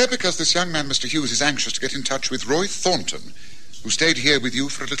are here because this young man, Mr. Hughes, is anxious to get in touch with Roy Thornton, who stayed here with you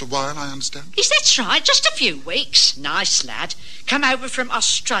for a little while, I understand. Yes, that's right. Just a few weeks. Nice lad. Come over from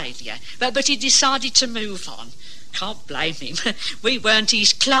Australia, but he decided to move on. Can't blame him. We weren't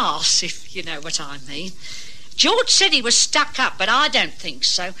his class, if you know what I mean. George said he was stuck up, but I don't think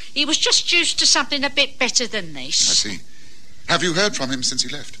so. He was just used to something a bit better than this. I see. Have you heard from him since he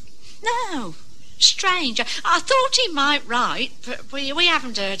left? No. Strange. I thought he might write, but we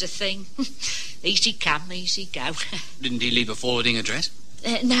haven't heard a thing. Easy come, easy go. Didn't he leave a forwarding address?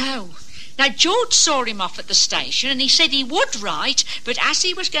 No. Now, George saw him off at the station, and he said he would write, but as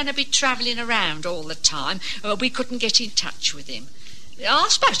he was going to be travelling around all the time, we couldn't get in touch with him. I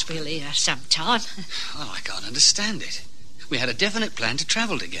suppose we'll hear sometime. Oh, I can't understand it. We had a definite plan to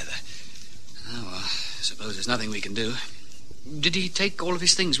travel together. Oh, well, I suppose there's nothing we can do. Did he take all of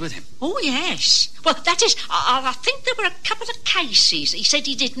his things with him? Oh, yes. Well, that is, I think there were a couple of cases he said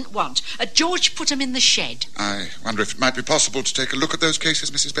he didn't want. George put them in the shed. I wonder if it might be possible to take a look at those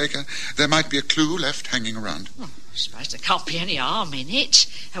cases, Mrs. Baker. There might be a clue left hanging around. Well, I suppose there can't be any harm in it.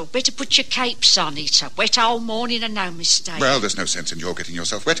 Better put your capes on. It's a wet old morning and no mistake. Well, there's no sense in your getting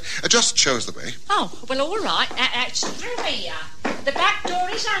yourself wet. Just show us the way. Oh, well, all right. It's through here. The back door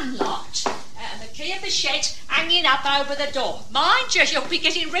is unlocked. The key of the shed's hanging up over the door. Mind you, you'll be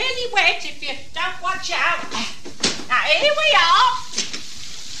getting really wet if you don't watch out. Now, here we are.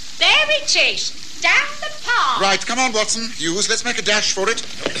 There it is. Down the path. Right, come on, Watson. Hughes, let's make a dash for it.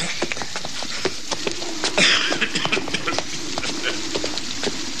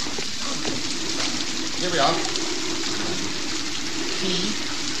 Here we are.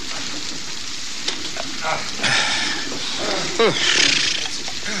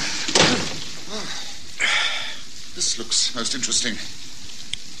 This looks most interesting.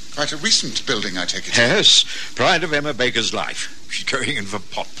 Quite a recent building, I take it. Yes, pride of Emma Baker's life. She's going in for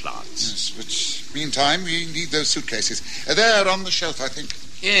pot plants. Yes, but meantime, we need those suitcases. They're on the shelf, I think.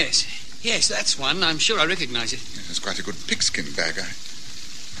 Yes, that's one. I'm sure I recognise it. Yes, it's quite a good pigskin bag. I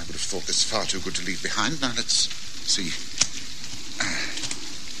would have thought this far too good to leave behind. Now, let's see.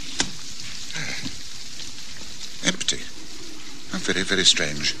 Empty. Oh, very, very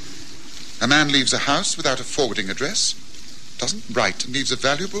strange. A man leaves a house without a forwarding address, doesn't write, and leaves a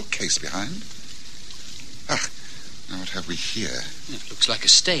valuable case behind. Now what have we here? It looks like a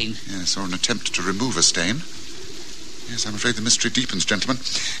stain. Yes, or an attempt to remove a stain. Yes, I'm afraid the mystery deepens, gentlemen.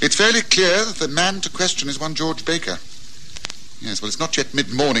 It's fairly clear that the man to question is one George Baker. Yes, well, it's not yet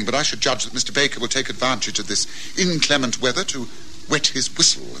mid-morning, but I should judge that Mr. Baker will take advantage of this inclement weather to wet his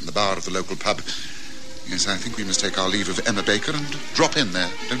whistle in the bar of the local pub. Yes, I think we must take our leave of Emma Baker and drop in there,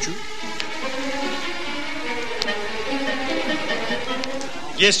 don't you?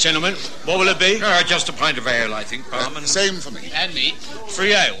 Yes, gentlemen. What will it be? Just a pint of ale, I think, barman. Same for me. And me.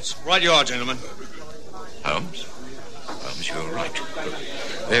 3 ales. Right you are, gentlemen. Holmes? Holmes, you're right.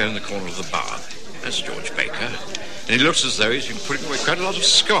 Look, there in the corner of the bar. That's George Baker. And he looks as though he's been putting away quite a lot of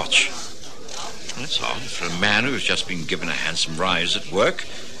scotch. That's odd. For a man who's just been given a handsome rise at work,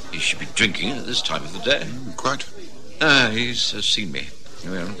 he should be drinking at this time of the day. Quite. He's seen me.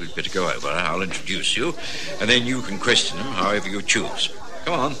 Well, we'd better go over. I'll introduce you, and then you can question him however you choose.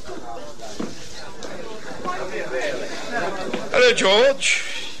 Come on. Hello, George.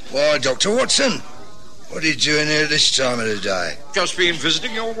 Why, Dr. Watson, what are you doing here this time of the day? Just been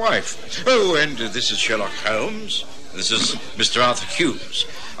visiting your wife. Oh, and this is Sherlock Holmes. This is Mr. Arthur Hughes.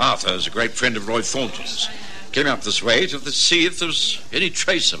 Arthur is a great friend of Roy Thornton's. Came up this way to see if there's any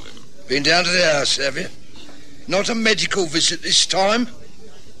trace of him. Been down to the house, have you? Not a medical visit this time.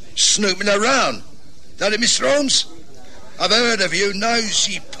 Snooping around. That it, Mr. Holmes? I've heard of you,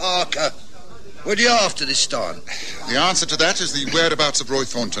 Nosy Parker. What are you after this time? The answer to that is the whereabouts of Roy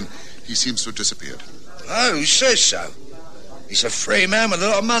Thornton. He seems to have disappeared. Oh, who says so? He's a free man with a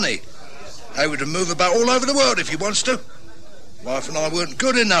lot of money. Able to move about all over the world if he wants to. Wife and I weren't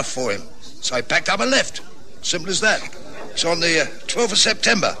good enough for him, so he packed up and left. Simple as that. It's on the 12th of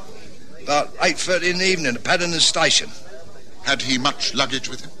September, about 8:30 in the evening at Paddington Station. Had he much luggage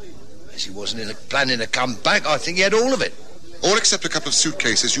with him? As he wasn't planning to come back, I think he had all of it. All except a couple of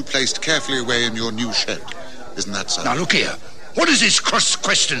suitcases you placed carefully away in your new shed. Isn't that so? Now, look here. What is this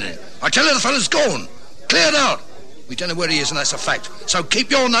cross-questioning? I tell you the fellow's gone. Cleared out. We don't know where he is, and that's a fact. So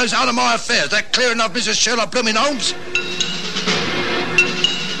keep your nose out of my affairs. That clear enough, Mrs. Sherlock Blooming Holmes?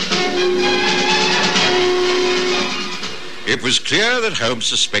 It was clear that Holmes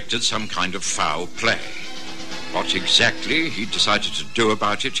suspected some kind of foul play. What exactly he decided to do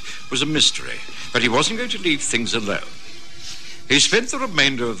about it was a mystery, but he wasn't going to leave things alone. He spent the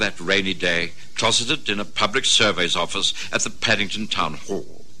remainder of that rainy day closeted in a public surveys office at the Paddington Town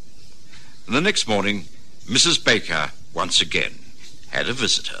Hall. And the next morning, Mrs. Baker, once again, had a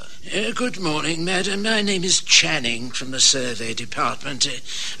visitor. Good morning, madam. My name is Channing from the survey department.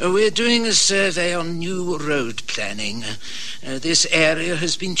 We're doing a survey on new road planning. This area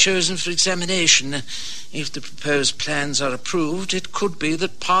has been chosen for examination. If the proposed plans are approved, it could be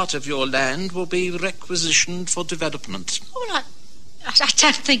that part of your land will be requisitioned for development. Well, I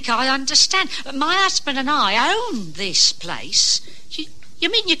don't think I understand. My husband and I own this place. You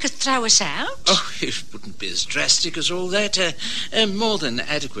mean you could throw us out? Oh, it wouldn't be as drastic as all that. More than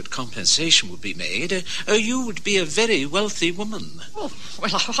adequate compensation would be made. You would be a very wealthy woman. Oh, well,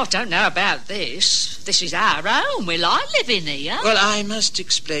 I don't know about this. This is our home. We like living here. Well, I must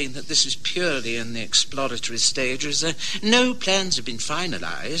explain that this is purely in the exploratory stages. No plans have been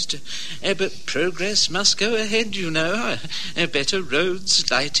finalised. But progress must go ahead, you know. Better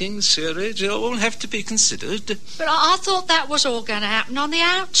roads, lighting, sewerage, all have to be considered. But I thought that was all going to happen on the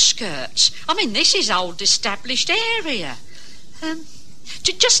outskirts. I mean, this is old established area.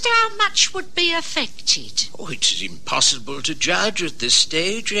 Just how much would be affected? Oh, it is impossible to judge at this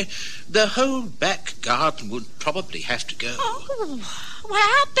stage. The whole back garden would probably have to go. Oh, well,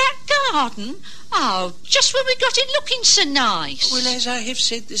 our back garden? Oh, just when we got it looking so nice. Well, as I have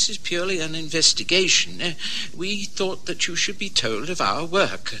said, this is purely an investigation. We thought that you should be told of our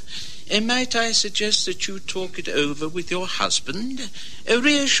work. Might I suggest that you talk it over with your husband?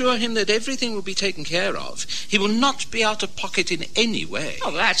 Reassure him that everything will be taken care of. He will not be out of pocket in any way.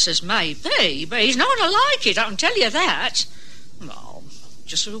 Oh, that's as may be, but he's not going to like it, I can tell you that. Oh,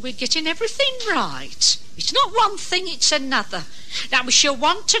 just so we're getting everything right. It's not one thing, it's another. Now, we shall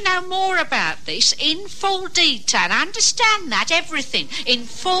want to know more about this in full detail. Understand that, everything, in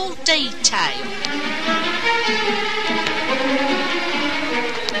full detail.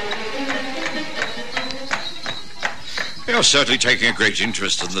 You're certainly taking a great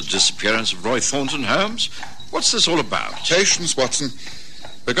interest in the disappearance of Roy Thornton, Holmes. What's this all about? Patience, Watson.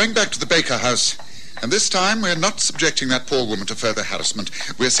 We're going back to the Baker house, and this time we're not subjecting that poor woman to further harassment.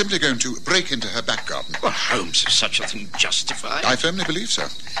 We're simply going to break into her back garden. Well, Holmes, is such a thing justified? I firmly believe so.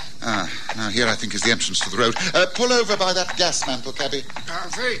 Now here I think is the entrance to the road. Pull over by that gas mantle, cabby.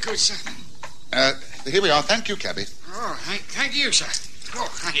 Very good, sir. Here we are. Thank you, cabby. Oh, thank you, sir. Oh,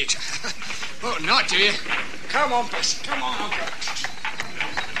 thank you, sir. Oh, not to you. Come on, Bess. Come on, Uncle.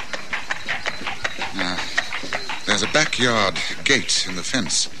 There's a backyard gate in the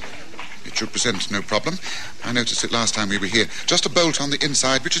fence. It should present no problem. I noticed it last time we were here. Just a bolt on the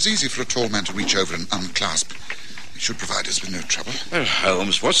inside, which is easy for a tall man to reach over and unclasp. It should provide us with no trouble. Well,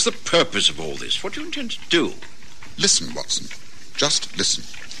 Holmes, what's the purpose of all this? What do you intend to do? Listen, Watson. Just listen.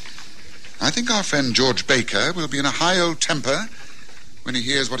 I think our friend George Baker will be in a high old temper when he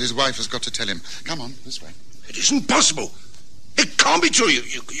hears what his wife has got to tell him. Come on, this way. It isn't possible. It can't be true.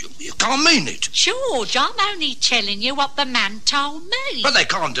 You can't mean it. George, I'm only telling you what the man told me. But they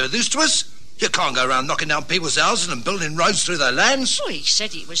can't do this to us. You can't go around knocking down people's houses and building roads through their lands. Well, he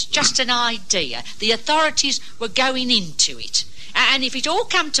said it was just an idea. The authorities were going into it. And if it all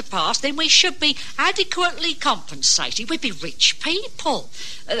come to pass, then we should be adequately compensated. We'd be rich people.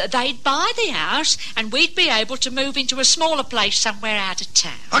 They'd buy the house, and we'd be able to move into a smaller place somewhere out of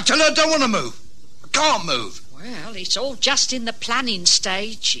town. I tell you, I don't want to move. I can't move. Well, it's all just in the planning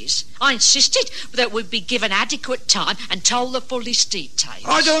stages. I insisted that we'd be given adequate time and told the fullest details.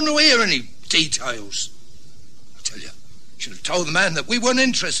 I don't know hear any details. I tell you, should have told the man that we weren't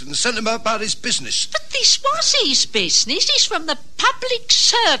interested and sent him about his business. But this was his business. He's from the Public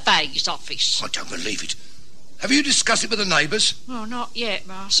Surveys Office. I don't believe it. Have you discussed it with the neighbours? Well, not yet,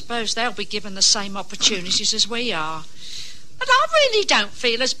 but I suppose they'll be given the same opportunities as we are. But I really don't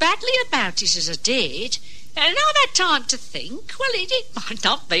feel as badly about it as I did. And I've had time to think. Well, it might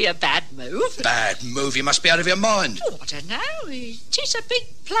not be a bad move. Bad move? You must be out of your mind. Oh, I don't know. It is a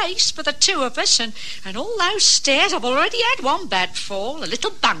big place for the two of us, and all those stairs. I've already had one bad fall. A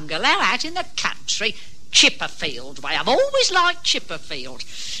little bungalow out in the country. Chipperfield way. I've always liked Chipperfield.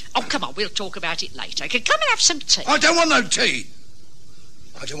 Oh, come on, we'll talk about it later. Come and have some tea. I don't want no tea.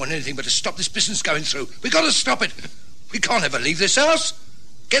 I don't want anything but to stop this business going through. We've got to stop it. We can't ever leave this house.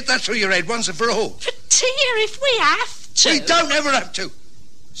 Get that through your head once and for all. But, dear, if we have to... We don't ever have to.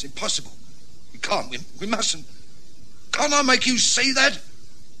 It's impossible. We can't. We mustn't. Can't I make you see that?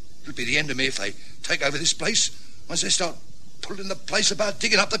 It'll be the end of me if they take over this place. Once they start pulling the place about,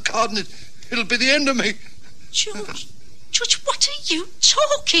 digging up the garden, it'll be the end of me. George, what are you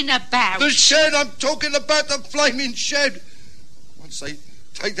talking about? The shed. I'm talking about the flaming shed. Once they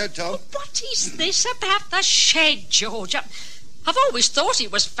take that down... What is this about the shed, George? I've always thought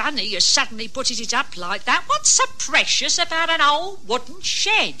it was funny you suddenly putting it up like that. What's so precious about an old wooden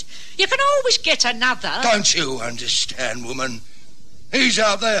shed? You can always get another. Don't you understand, woman? He's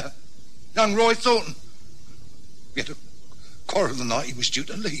out there. Young Roy Thornton. We had a quarrel the night he was due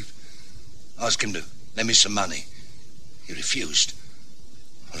to leave. I asked him to lend me some money. He refused.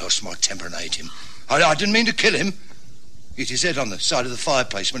 I lost my temper and ate him. I didn't mean to kill him. He hit his head on the side of the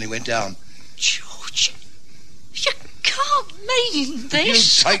fireplace when he went down. George, you can't mean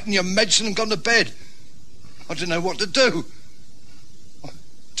this. You've taken your medicine and gone to bed. I didn't know what to do.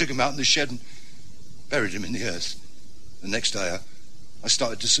 took him out in the shed and buried him in the earth. The next day, I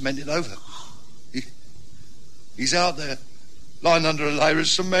started to cement it over. He's out there, lying under a layer of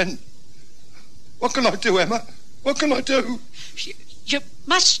cement. What can I do, Emma? What can I do? You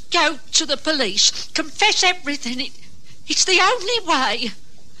must go to the police. Confess everything. It's the only way.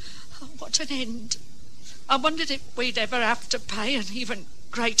 Oh, what an end. I wondered if we'd ever have to pay an even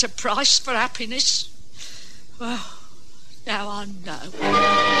greater price for happiness. Well, now I know.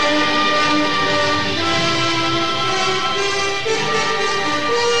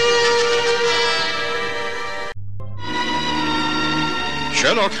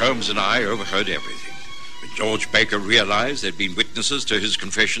 Sherlock Holmes and I overheard everything. When George Baker realized there'd been witnesses to his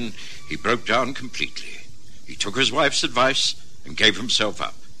confession, he broke down completely. He took his wife's advice and gave himself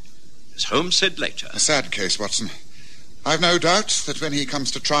up. As Holmes said later... A sad case, Watson. I've no doubt that when he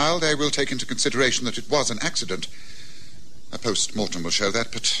comes to trial, they will take into consideration that it was an accident. A post-mortem will show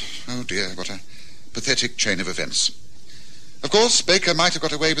that, but, oh dear, what a pathetic chain of events. Of course, Baker might have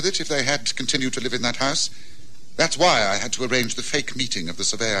got away with it if they had continued to live in that house. That's why I had to arrange the fake meeting of the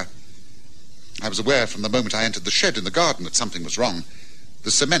surveyor. I was aware from the moment I entered the shed in the garden that something was wrong.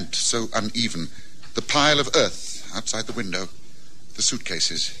 The cement so uneven, the pile of earth outside the window, the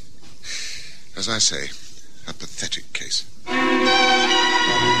suitcases. As I say, a pathetic case.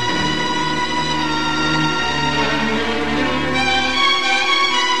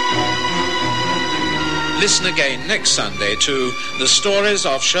 Listen again next Sunday to The Stories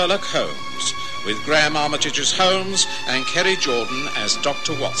of Sherlock Holmes, with Graham Armitage as Holmes and Kerry Jordan as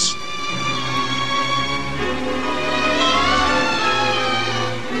Dr. Watson.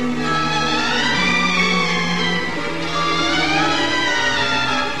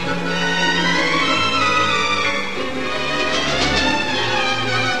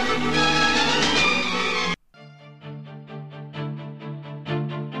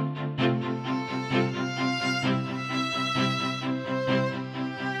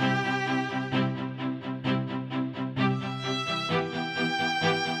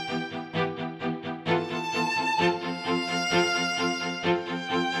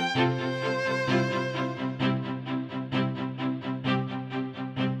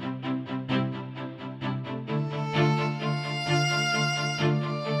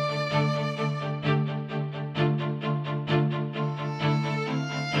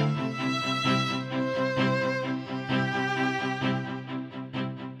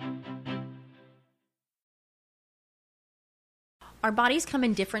 Our bodies come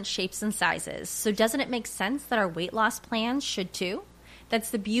in different shapes and sizes, so doesn't it make sense that our weight loss plans should too? That's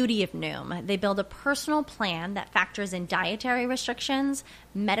the beauty of Noom. They build a personal plan that factors in dietary restrictions,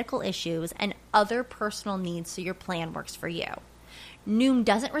 medical issues, and other personal needs so your plan works for you. Noom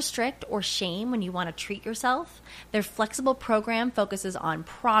doesn't restrict or shame when you want to treat yourself. Their flexible program focuses on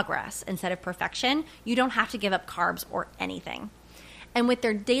progress instead of perfection. You don't have to give up carbs or anything. And with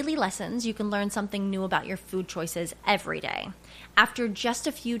their daily lessons, you can learn something new about your food choices every day. After just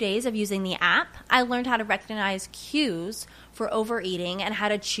a few days of using the app, I learned how to recognize cues for overeating and how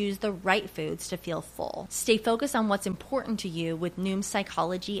to choose the right foods to feel full. Stay focused on what's important to you with Noom's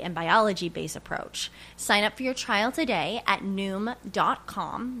psychology and biology-based approach. Sign up for your trial today at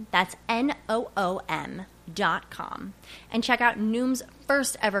Noom.com. That's Noom.com. And check out Noom's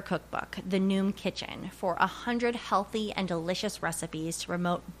first ever cookbook, The Noom Kitchen, for 100 healthy and delicious recipes to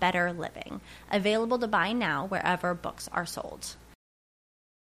promote better living. Available to buy now wherever books are sold.